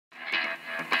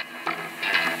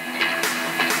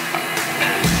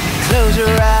close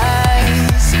your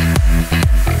eyes,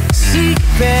 seek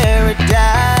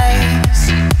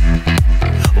paradise,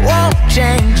 won't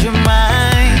change your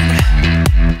mind,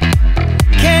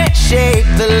 can't shape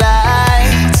the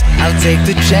lights, I'll take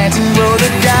the chance and roll the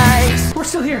dice. We're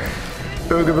still here.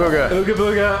 Ooga booga. Ooga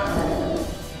booga.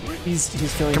 He's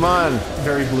feeling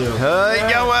very blue.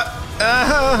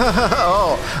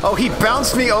 Oh, he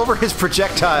bounced me over his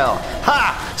projectile.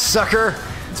 Ha, sucker.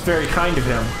 It's very kind of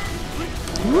him.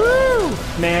 Woo!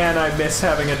 Man, I miss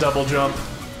having a double jump.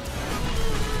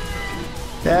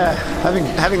 Yeah,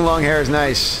 having long hair is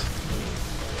nice.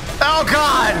 Oh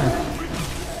God!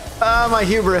 My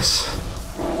hubris.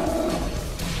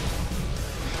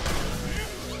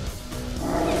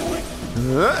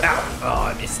 Ow. Oh,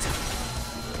 I missed.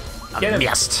 Get him.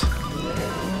 Missed.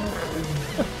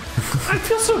 I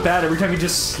feel so bad every time he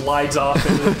just slides off.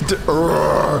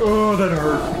 Oh, that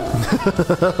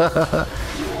hurt.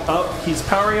 Oh, he's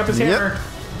powering up his hammer.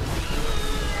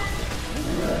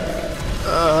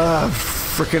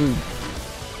 Frickin'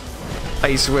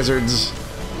 ice wizards.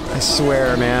 I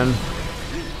swear, man.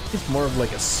 It's more of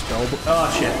like a spell.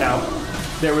 Oh shit! Now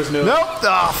there was no. Nope.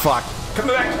 Oh fuck.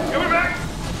 Coming back! Coming back!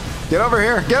 Get over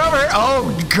here. Get over here.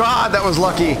 Oh God, that was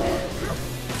lucky.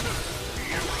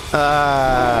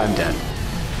 I'm dead.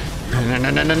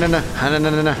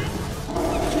 No.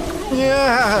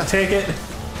 Yeah. Take it.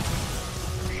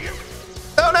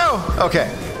 Oh no. Okay.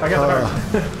 I got the heart.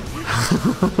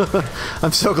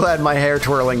 I'm so glad my hair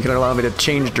twirling can allow me to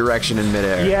change direction in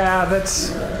midair. Yeah,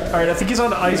 that's all right. I think he's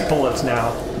on ice bullets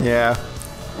now. Yeah.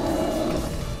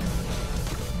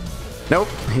 Nope.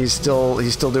 He's still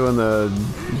doing the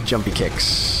jumpy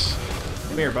kicks.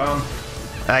 Come here, bomb.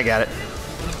 I got it.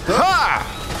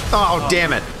 Ha! Oh,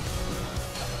 damn it.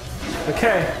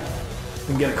 Okay. We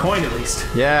can get a coin at least.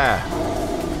 Yeah.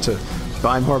 To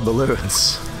buy more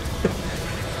balloons.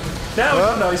 Now we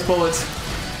got ice bullets.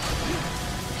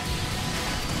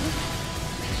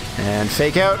 And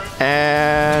fake out.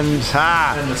 And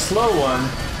ha! And the slow one.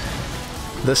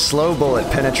 The slow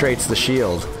bullet penetrates the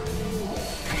shield.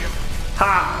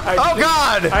 Ha! Oh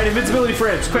God! I had invincibility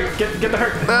frames. Quick, get the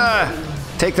hurt.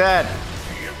 Take that.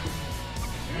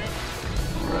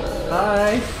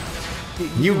 Hi.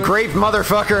 You grape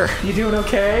motherfucker. You doing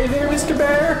okay there, Mr.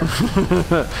 Bear?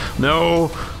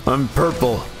 No, I'm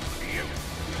purple.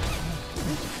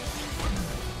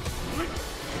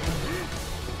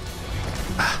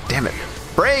 Damn it.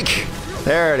 Break!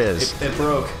 There it is. It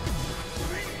broke.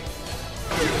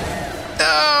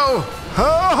 No!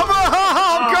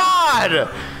 Oh, God!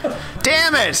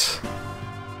 Damn it!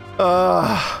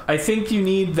 I think you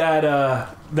need that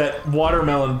that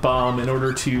watermelon bomb in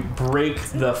order to break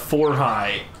the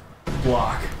 4-high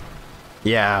block.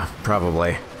 Yeah,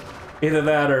 probably. Either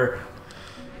that or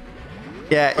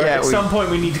Yeah. at some point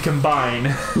we need to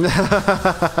combine.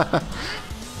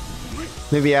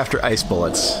 Maybe after ice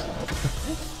bullets.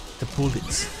 The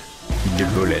bullets. The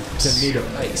bullets. They're made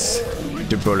of ice.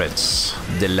 The bullets.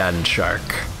 The land shark.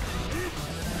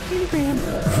 Oh,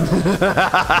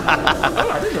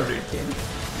 I didn't know there was candy.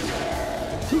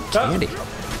 Candy.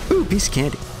 Ooh, piece of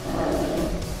candy.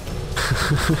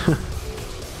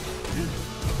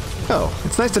 Oh,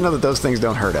 it's nice to know that those things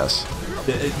don't hurt us.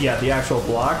 Yeah, the actual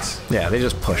blocks. Yeah, they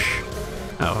just push.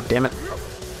 Oh, damn it.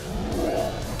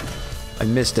 I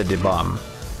missed a bomb.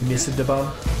 Missed the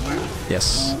bomb.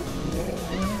 Yes.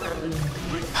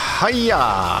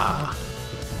 Hiya!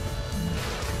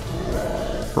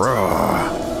 Roar.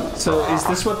 So is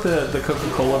this what the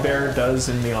Coca-Cola bear does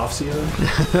in the off-season?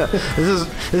 This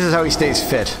is how he stays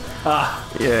fit. Ah,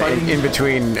 Yeah, in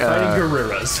between. fighting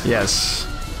gorillas. Yes.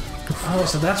 Oh,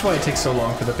 so that's why it takes so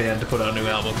long for the band to put out new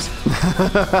albums.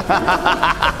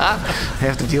 I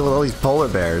have to deal with all these polar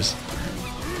bears.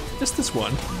 Just this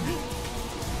one.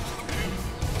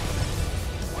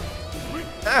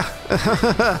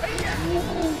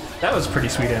 That was pretty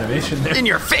sweet animation there. In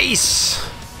your face!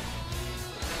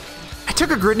 I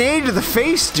took a grenade to the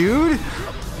face, dude!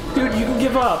 Dude, you can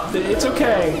give up. It's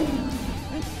okay.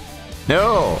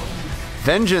 No.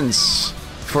 Vengeance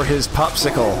for his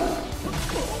popsicle.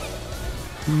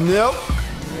 Nope.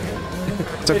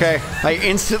 It's okay. I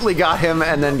instantly got him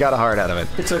and then got a heart out of it.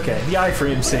 It's okay. The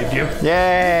iframe saved you.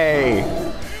 Yay!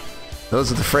 Those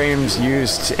are the frames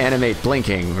used to animate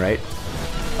blinking, right?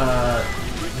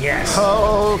 Yes.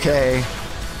 Okay.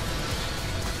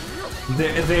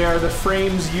 They are the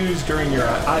frames used during your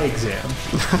eye exam.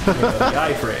 The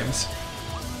iframes.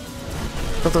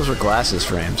 I thought those were glasses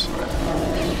frames.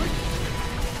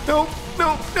 Nope,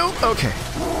 nope, nope. Okay.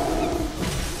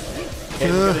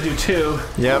 And we're gonna do 2.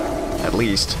 Yep, at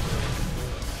least.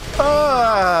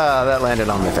 Ah, that landed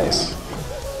on my face.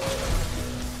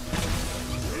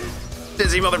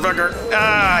 dizzy motherfucker.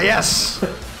 Ah, yes.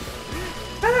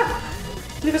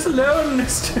 Leave us alone,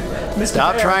 Mr.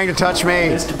 Stop Bear. trying to touch me.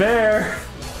 Mr. Bear.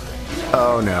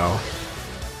 Oh no.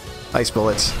 Ice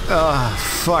bullets. Oh,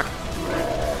 fuck.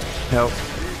 Nope.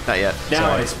 Not yet. Now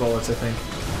Sorry. ice bullets, I think.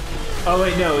 Oh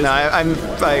wait, no. No,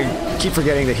 I keep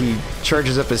forgetting that he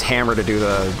charges up his hammer to do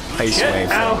the ice Shit, wave.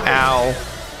 ow. Ow.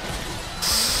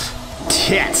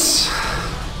 Tits.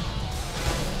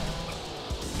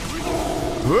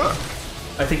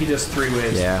 I think he does 3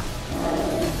 waves. Yeah.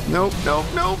 Nope, nope,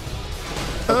 nope.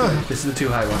 Okay, this is the too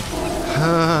high one.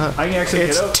 I can actually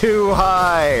It's get up. too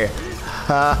high.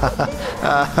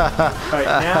 Alright,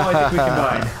 now I think we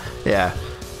combine. Yeah.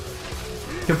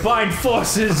 Combine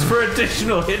forces for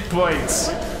additional hit points.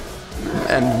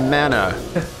 And mana.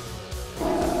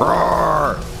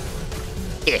 Roar.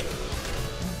 Yeah.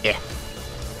 Yeah.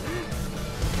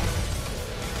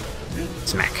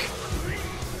 Smack.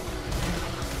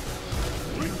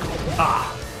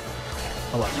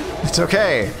 Hold on. It's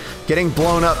okay. Getting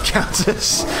blown up counts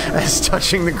as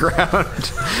touching the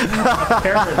ground.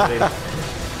 Apparently.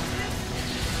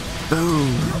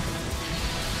 Boom.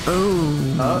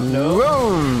 Boom. No.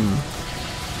 Boom.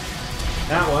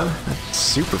 That one.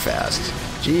 Super fast.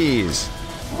 Jeez.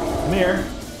 Come here.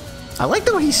 I like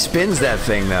the way he spins that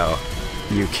thing, though.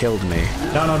 You killed me.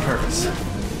 Not on purpose.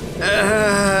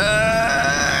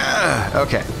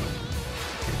 Okay.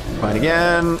 Fine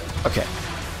again. Okay.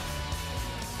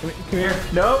 Come here.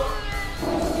 Nope.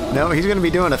 No, he's gonna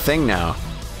be doing a thing now.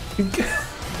 Kick.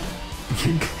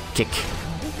 Kick.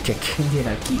 Then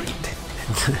I kick it.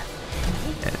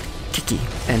 Kicky.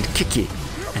 And kicky.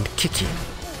 And kicky.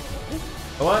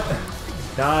 What?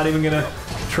 Not even gonna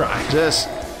try. Just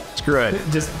screw it.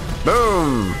 Just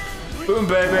Boom. boom,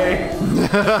 baby.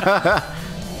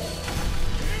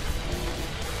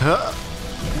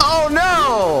 Oh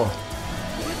no!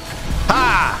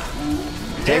 Ha!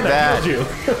 Take And I that. killed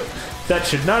you. That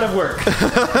should not have worked.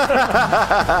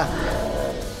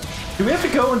 Do we have to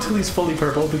go until he's fully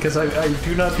purple? Because I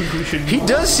do not think we should. He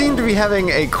does seem to be having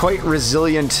a quite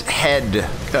resilient head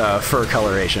fur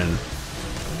coloration.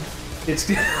 It's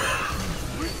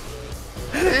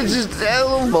It's just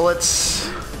little bullets.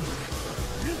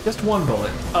 just one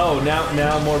bullet. Oh,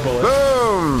 now more bullets.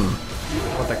 Boom!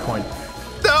 I want that coin.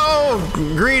 Oh,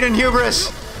 greed and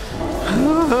hubris.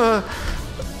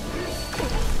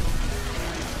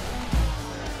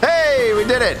 Hey, we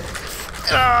did it.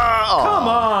 Oh. Come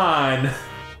on!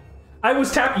 I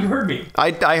was tapping. You heard me.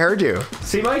 I heard you.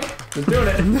 See, Mike? I was doing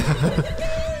it.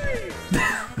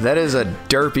 That is a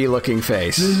derpy looking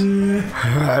face.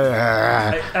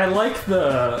 I like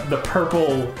the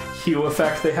purple hue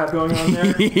effect they have going on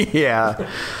there. Yeah.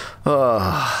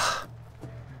 Oh.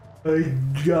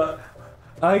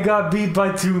 I got beat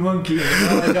by 2 monkeys. And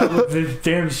all I got was this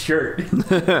damn shirt.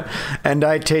 And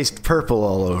I taste purple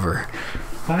all over.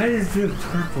 Why is it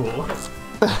purple?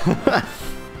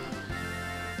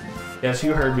 Yes,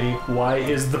 you heard me. Why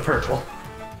is the purple?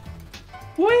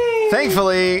 Whee!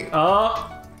 Thankfully,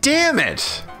 damn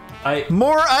it!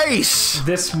 More ice!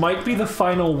 This might be the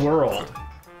final world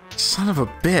Son of a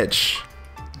bitch.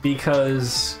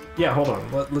 because hold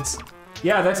on. Let's.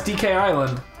 Yeah, that's DK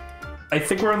Island. I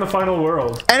think we're in the final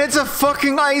world. And it's a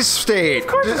fucking ice state! Of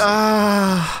course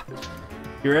it's-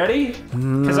 You ready?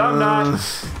 Because I'm not.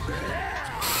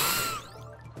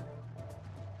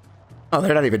 Oh,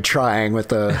 they're not even trying with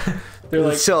the They're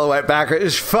like, silhouette background.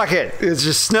 Just fuck it. It's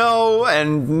just snow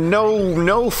and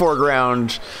no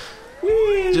foreground.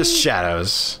 Just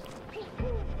shadows.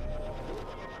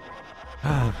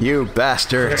 You they're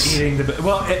bastards. eating the.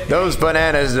 Well, Those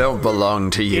bananas don't belong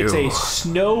to you. it's a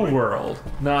snow world,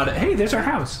 not. Hey, there's our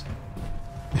house.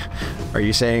 Are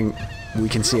you saying we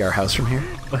can see our house from here?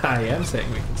 I am saying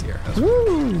we can see our house.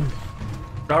 Woo!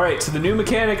 All right, so the new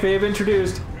mechanic they have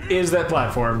introduced is that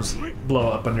platforms blow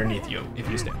up underneath you if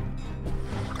you stand.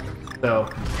 So,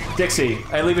 Dixie,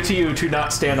 I leave it to you to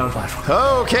not stand on platforms.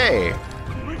 Okay.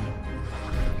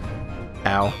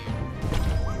 Ow.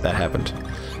 That happened.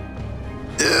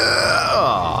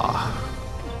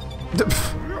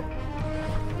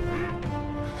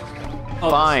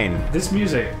 Fine. This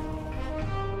music.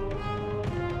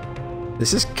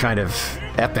 This is kind of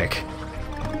epic.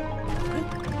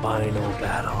 Final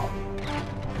battle.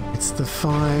 It's the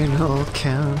final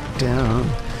countdown.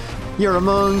 You're a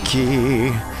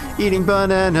monkey eating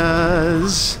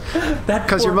bananas That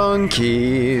because you're poor-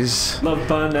 monkeys. Love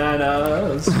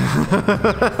bananas.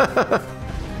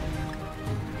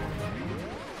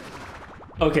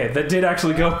 Okay, that did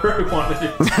actually go where I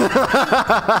wanted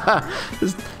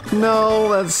it. No,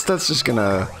 that's just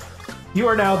gonna. You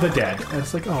are now the dead. And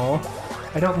it's like, oh,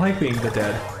 I don't like being the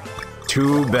dead.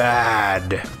 Too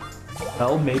bad.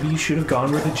 Well, maybe you should have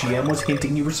gone where the GM was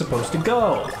hinting you were supposed to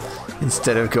go.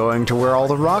 Instead of going to where all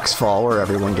the rocks fall, where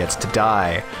everyone gets to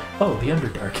die. Oh, the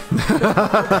Underdark.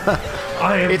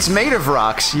 It's made of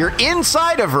rocks. You're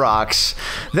inside of rocks.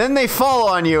 Then they fall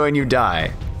on you and you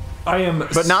die.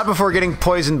 But not before getting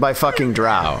poisoned by fucking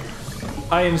drow.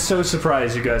 I am so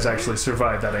surprised you guys actually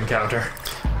survived that encounter.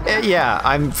 Yeah,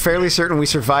 I'm fairly certain we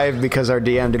survived because our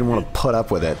DM didn't want to put up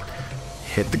with it.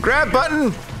 Hit the grab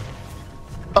button.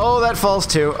 Oh, that falls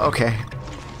too. Okay.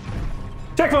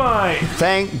 Checkpoint!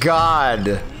 Thank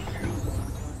God.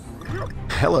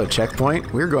 Hello,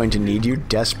 checkpoint. We're going to need you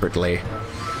desperately.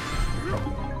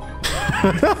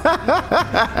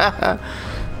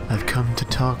 I've come to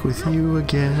talk with you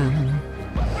again.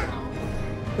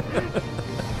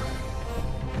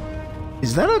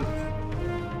 Is that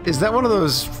one of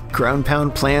those ground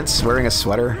pound plants wearing a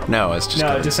sweater? No, it's just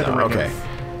it just had a ring okay. of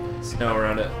snow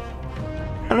around it.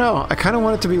 I don't know. I kind of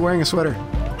want it to be wearing a sweater.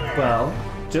 Well,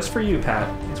 just for you, Pat.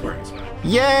 He's wearing a sweater.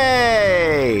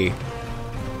 Yay!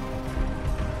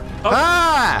 Oh.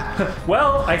 Ah!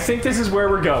 Well, I think this is where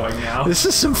we're going now. This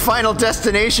is some Final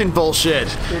Destination bullshit.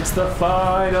 It's the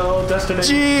final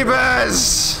destination.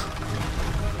 Jeebus!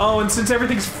 Oh, and since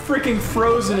everything's freaking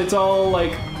frozen, it's all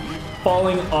like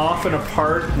falling off and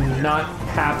apart and not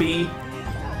happy.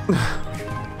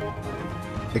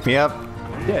 Pick me up.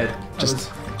 Yeah,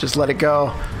 Just let it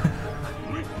go.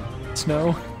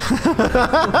 Snow.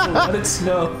 Let it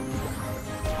snow.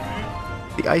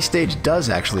 The ice stage does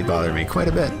actually bother me quite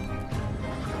a bit.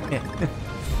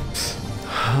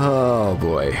 Oh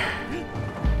boy.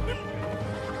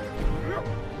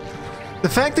 The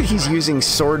fact that he's using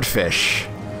swordfish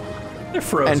They're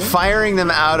frozen. and firing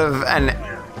them out of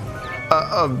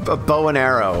a bow and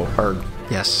arrow, or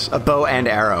yes, a bow and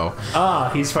arrow. Ah,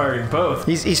 he's firing both.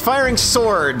 He's firing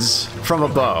swords from a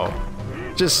bow.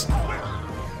 Just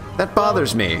that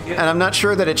bothers me, and I'm not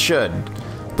sure that it should,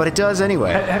 but it does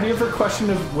anyway. Have you ever questioned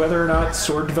of whether or not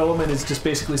sword development is just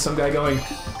basically some guy going,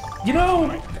 you know,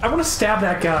 I want to stab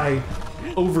that guy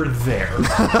over there.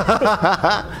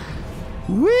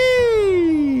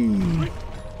 Whee!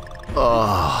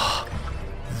 Oh,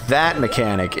 that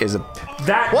mechanic is a...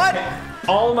 What?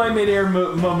 All my midair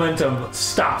momentum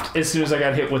stopped as soon as I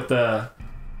got hit with the...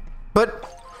 But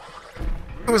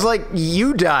it was like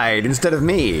you died instead of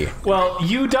me. Well,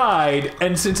 you died,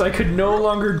 and since I could no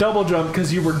longer double jump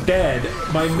because you were dead,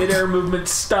 my midair movement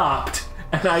stopped,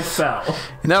 and I fell.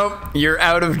 Nope, you're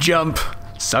out of jump.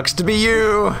 Sucks to be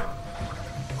you.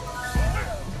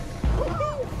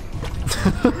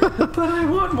 But I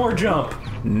want more jump.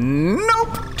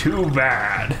 Nope. Too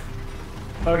bad.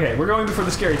 Okay, we're going before the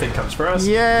scary thing comes for us.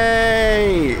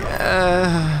 Yay!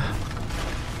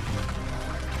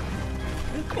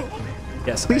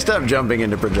 Yes. Please stop jumping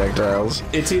into projectiles.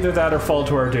 It's either that or fall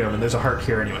to our doom, and there's a heart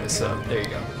here anyway, so there you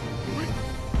go.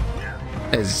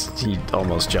 As he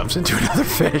almost jumps into another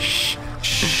fish.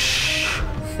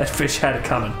 That fish had it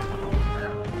coming.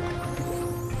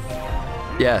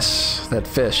 Yes, that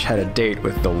fish had a date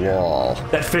with the wall.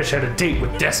 That fish had a date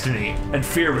with destiny, and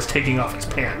fear was taking off its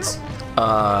pants.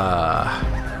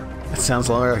 That sounds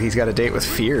like he's got a date with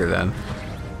fear then.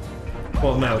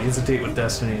 Well, no, he has a date with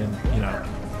destiny, and, you know.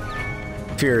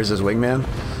 Fear is his wingman?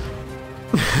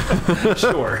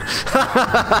 Sure.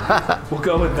 We'll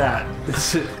go with that.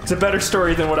 It's a better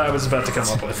story than what I was about to come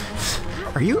up with.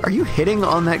 Are you hitting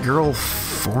on that girl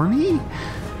for me?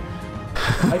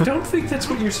 I don't think that's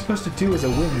what you're supposed to do as a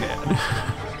wingman.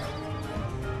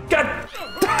 God!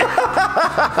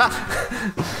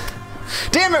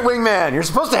 Damn it, wingman! You're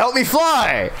supposed to help me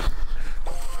fly!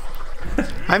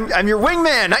 I'm your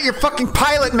wingman, not your fucking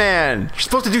pilot man! You're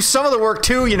supposed to do some of the work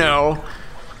too, you know.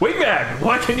 Wingman,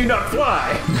 why can you not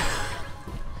fly?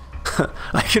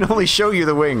 I can only show you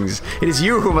the wings. It is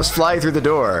you who must fly through the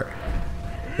door.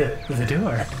 The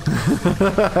door?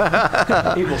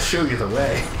 He will show you the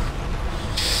way.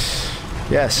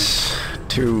 Yes,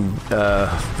 to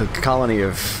the colony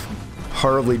of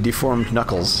horribly deformed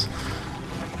knuckles.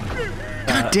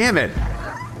 God damn it!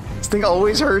 This thing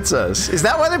always hurts us. Is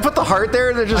that why they put the heart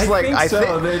there? They're just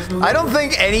I don't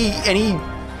think any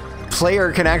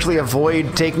player can actually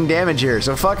avoid taking damage here.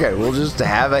 So fuck it. We'll just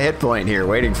have a hit point here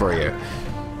waiting for you.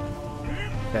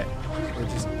 Okay.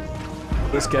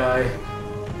 This guy.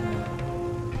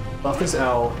 Off this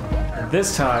L. And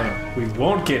this time we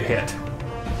won't get hit.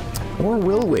 Or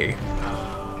will we?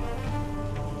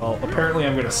 Well, apparently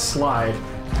I'm gonna slide,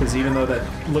 because even though that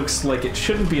looks like it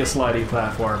shouldn't be a slidey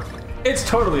platform, it's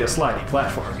totally a slidey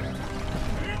platform.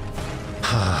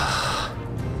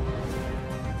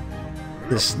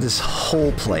 This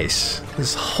whole place.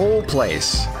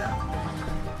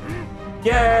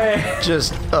 Yay!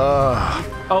 Just,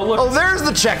 Oh, look. Oh, there's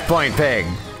the checkpoint pig!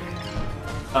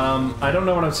 I don't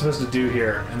know what I'm supposed to do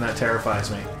here, and that terrifies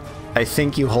me. I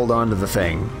think you hold on to the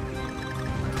thing.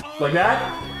 Like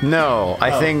that? No,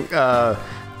 I think,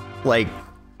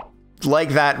 like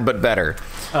that, but better.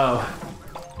 Oh.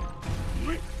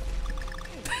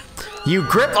 You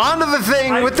grip onto the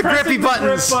thing with the grippy the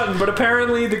buttons! grip button, but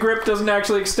apparently the grip doesn't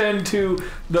actually extend to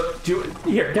the...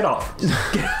 Here, get off.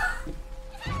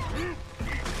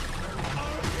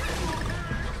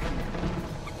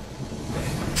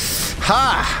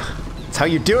 Ha! That's how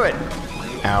you do it.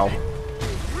 Ow.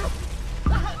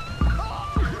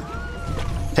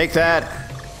 Take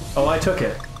that. Oh, I took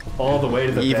it. All the way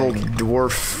to the Evil bank.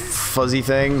 dwarf fuzzy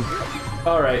thing.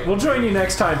 Alright, we'll join you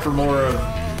next time for more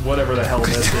of whatever the hell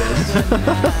this is.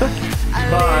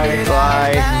 Bye.